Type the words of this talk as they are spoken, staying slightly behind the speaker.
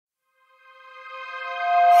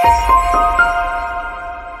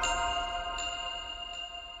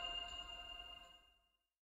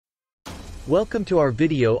Welcome to our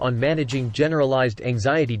video on managing generalized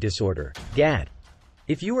anxiety disorder, GAD.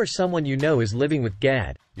 If you or someone you know is living with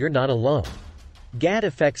GAD, you're not alone. GAD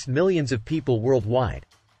affects millions of people worldwide,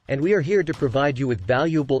 and we are here to provide you with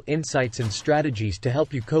valuable insights and strategies to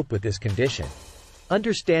help you cope with this condition.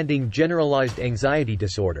 Understanding generalized anxiety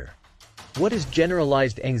disorder. What is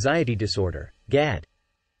generalized anxiety disorder, GAD?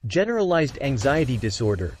 Generalized anxiety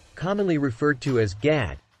disorder, commonly referred to as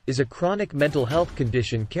GAD, is a chronic mental health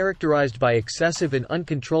condition characterized by excessive and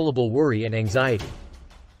uncontrollable worry and anxiety.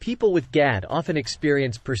 People with GAD often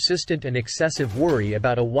experience persistent and excessive worry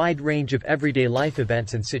about a wide range of everyday life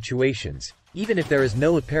events and situations, even if there is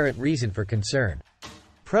no apparent reason for concern.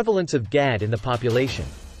 Prevalence of GAD in the population.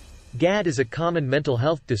 GAD is a common mental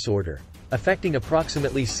health disorder, affecting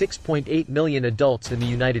approximately 6.8 million adults in the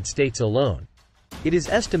United States alone. It is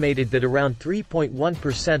estimated that around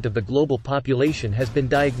 3.1% of the global population has been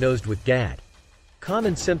diagnosed with GAD.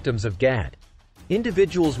 Common symptoms of GAD.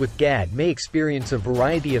 Individuals with GAD may experience a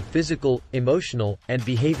variety of physical, emotional, and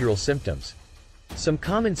behavioral symptoms. Some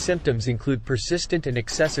common symptoms include persistent and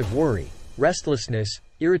excessive worry, restlessness,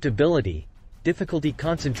 irritability, difficulty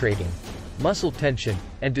concentrating, muscle tension,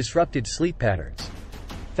 and disrupted sleep patterns.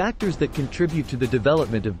 Factors that contribute to the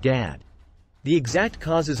development of GAD. The exact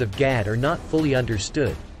causes of GAD are not fully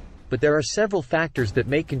understood, but there are several factors that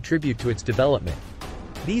may contribute to its development.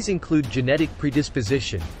 These include genetic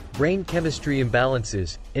predisposition, brain chemistry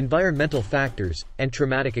imbalances, environmental factors, and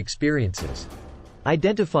traumatic experiences.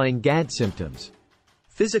 Identifying GAD symptoms.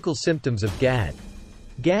 Physical symptoms of GAD.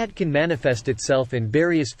 GAD can manifest itself in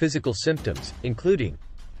various physical symptoms, including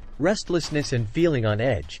restlessness and feeling on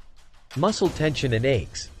edge, muscle tension and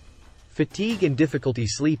aches, fatigue and difficulty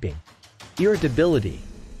sleeping, irritability,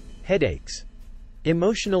 headaches.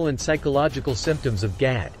 Emotional and psychological symptoms of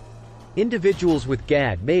GAD. Individuals with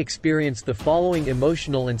GAD may experience the following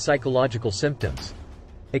emotional and psychological symptoms: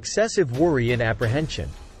 excessive worry and apprehension,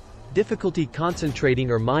 difficulty concentrating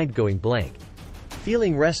or mind going blank,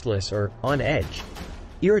 feeling restless or on edge,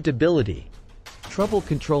 irritability, trouble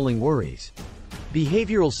controlling worries.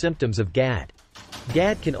 Behavioral symptoms of GAD.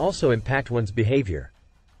 GAD can also impact one's behavior.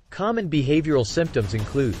 Common behavioral symptoms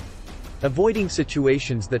include avoiding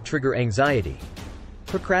situations that trigger anxiety,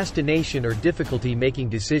 procrastination or difficulty making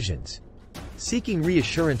decisions, seeking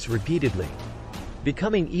reassurance repeatedly,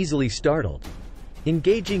 becoming easily startled,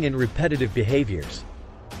 engaging in repetitive behaviors.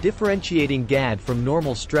 Differentiating GAD from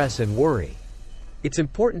normal stress and worry. It's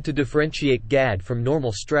important to differentiate GAD from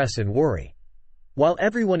normal stress and worry. While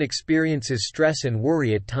everyone experiences stress and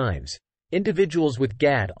worry at times, individuals with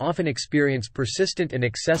GAD often experience persistent and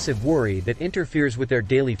excessive worry that interferes with their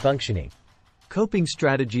daily functioning. Coping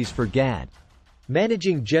strategies for GAD.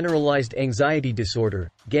 Managing generalized anxiety disorder,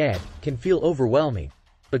 GAD, can feel overwhelming,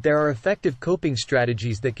 but there are effective coping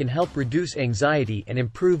strategies that can help reduce anxiety and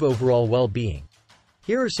improve overall well-being.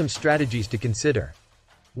 Here are some strategies to consider.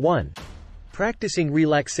 1. Practicing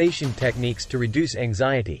relaxation techniques to reduce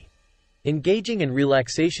anxiety. Engaging in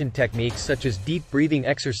relaxation techniques such as deep breathing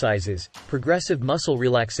exercises, progressive muscle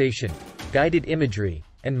relaxation, guided imagery,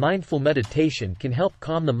 and mindful meditation can help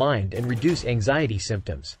calm the mind and reduce anxiety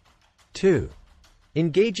symptoms. 2.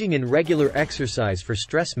 Engaging in regular exercise for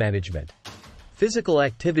stress management. Physical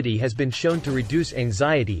activity has been shown to reduce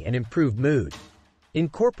anxiety and improve mood.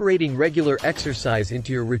 Incorporating regular exercise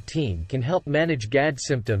into your routine can help manage GAD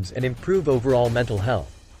symptoms and improve overall mental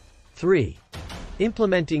health. 3.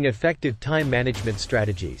 Implementing effective time management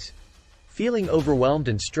strategies. Feeling overwhelmed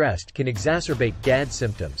and stressed can exacerbate GAD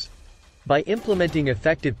symptoms. By implementing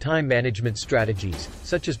effective time management strategies,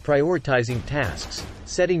 such as prioritizing tasks,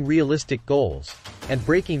 setting realistic goals, and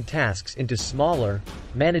breaking tasks into smaller,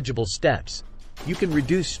 manageable steps, you can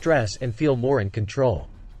reduce stress and feel more in control.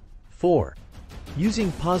 4.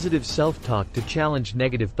 Using positive self-talk to challenge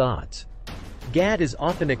negative thoughts. GAD is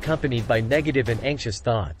often accompanied by negative and anxious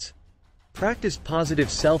thoughts. Practice positive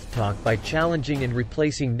self-talk by challenging and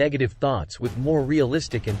replacing negative thoughts with more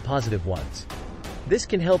realistic and positive ones. This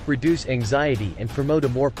can help reduce anxiety and promote a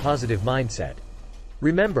more positive mindset.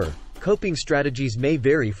 Remember, coping strategies may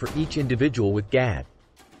vary for each individual with GAD.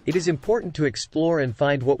 It is important to explore and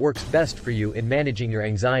find what works best for you in managing your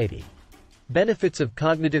anxiety. Benefits of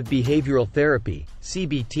cognitive behavioral therapy,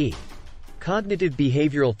 CBT. Cognitive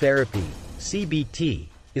behavioral therapy, CBT,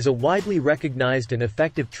 is a widely recognized and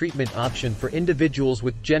effective treatment option for individuals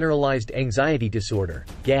with generalized anxiety disorder,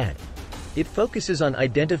 GAD. It focuses on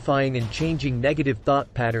identifying and changing negative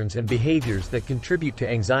thought patterns and behaviors that contribute to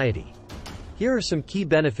anxiety. Here are some key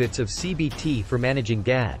benefits of CBT for managing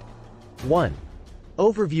GAD. 1.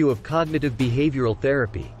 Overview of cognitive behavioral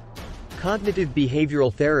therapy. Cognitive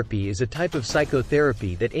behavioral therapy is a type of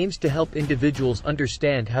psychotherapy that aims to help individuals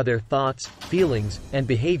understand how their thoughts, feelings, and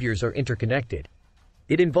behaviors are interconnected.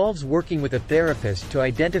 It involves working with a therapist to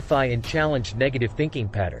identify and challenge negative thinking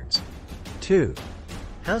patterns. 2.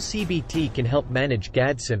 How CBT can help manage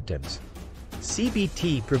GAD symptoms.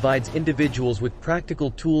 CBT provides individuals with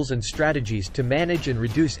practical tools and strategies to manage and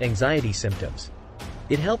reduce anxiety symptoms.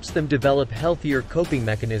 It helps them develop healthier coping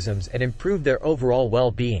mechanisms and improve their overall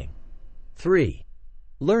well-being. 3.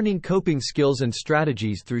 Learning coping skills and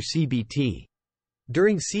strategies through CBT.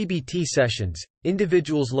 During CBT sessions,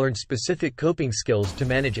 individuals learn specific coping skills to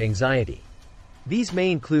manage anxiety. These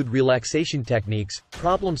may include relaxation techniques,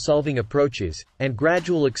 problem-solving approaches, and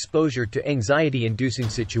gradual exposure to anxiety-inducing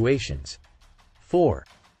situations. 4.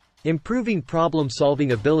 Improving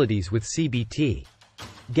problem-solving abilities with CBT.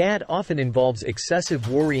 GAD often involves excessive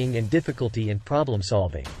worrying and difficulty in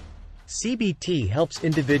problem-solving. CBT helps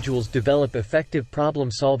individuals develop effective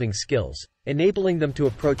problem-solving skills, enabling them to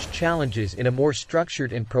approach challenges in a more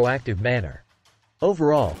structured and proactive manner.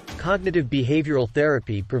 Overall, cognitive behavioral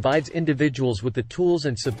therapy provides individuals with the tools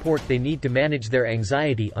and support they need to manage their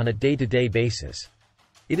anxiety on a day-to-day basis.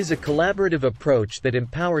 It is a collaborative approach that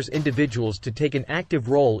empowers individuals to take an active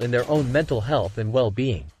role in their own mental health and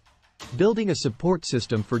well-being. Building a support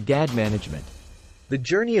system for GAD management. The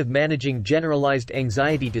journey of managing generalized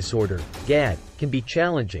anxiety disorder, GAD, can be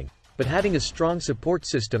challenging, but having a strong support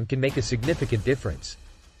system can make a significant difference.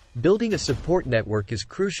 Building a support network is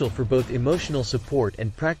crucial for both emotional support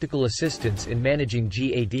and practical assistance in managing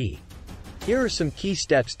GAD. Here are some key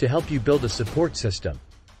steps to help you build a support system.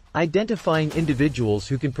 Identifying individuals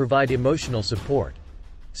who can provide emotional support.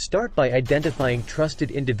 Start by identifying trusted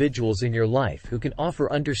individuals in your life who can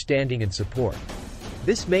offer understanding and support.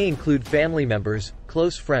 This may include family members,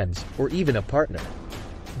 close friends, or even a partner.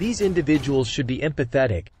 These individuals should be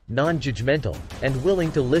empathetic, non-judgmental, and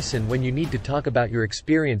willing to listen when you need to talk about your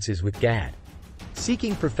experiences with GAD.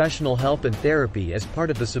 Seeking professional help and therapy as part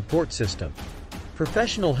of the support system.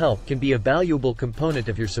 Professional help can be a valuable component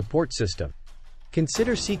of your support system.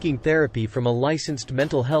 Consider seeking therapy from a licensed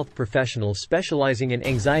mental health professional specializing in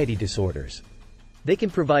anxiety disorders. They can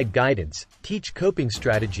provide guidance, teach coping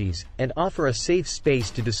strategies, and offer a safe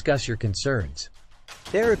space to discuss your concerns.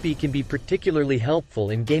 Therapy can be particularly helpful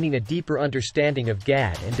in gaining a deeper understanding of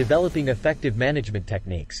GAD and developing effective management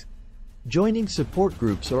techniques. Joining support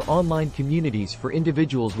groups or online communities for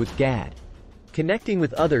individuals with GAD. Connecting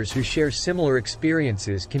with others who share similar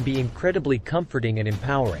experiences can be incredibly comforting and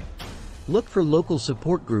empowering. Look for local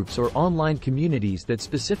support groups or online communities that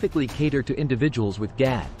specifically cater to individuals with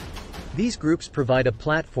GAD. These groups provide a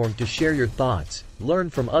platform to share your thoughts, learn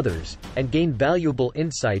from others, and gain valuable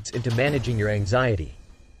insights into managing your anxiety.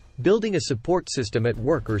 Building a support system at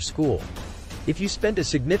work or school. If you spend a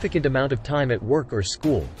significant amount of time at work or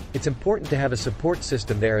school, it's important to have a support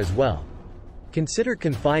system there as well. Consider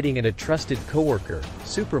confiding in a trusted coworker,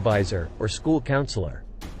 supervisor, or school counselor.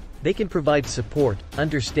 They can provide support,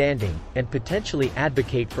 understanding, and potentially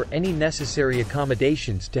advocate for any necessary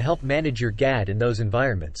accommodations to help manage your GAD in those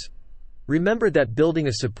environments. Remember that building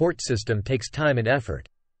a support system takes time and effort.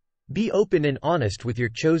 Be open and honest with your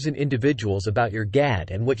chosen individuals about your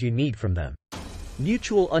GAD and what you need from them.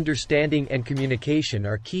 Mutual understanding and communication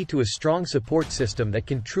are key to a strong support system that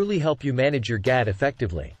can truly help you manage your GAD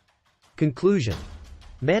effectively. Conclusion.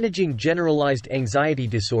 Managing generalized anxiety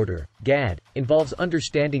disorder, GAD, involves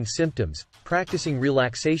understanding symptoms, practicing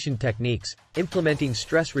relaxation techniques, implementing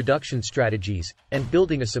stress reduction strategies, and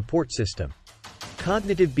building a support system.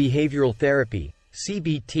 Cognitive behavioral therapy,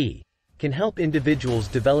 CBT, can help individuals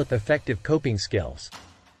develop effective coping skills.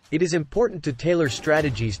 It is important to tailor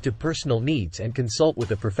strategies to personal needs and consult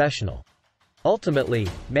with a professional. Ultimately,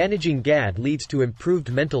 managing GAD leads to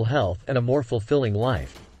improved mental health and a more fulfilling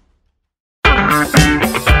life.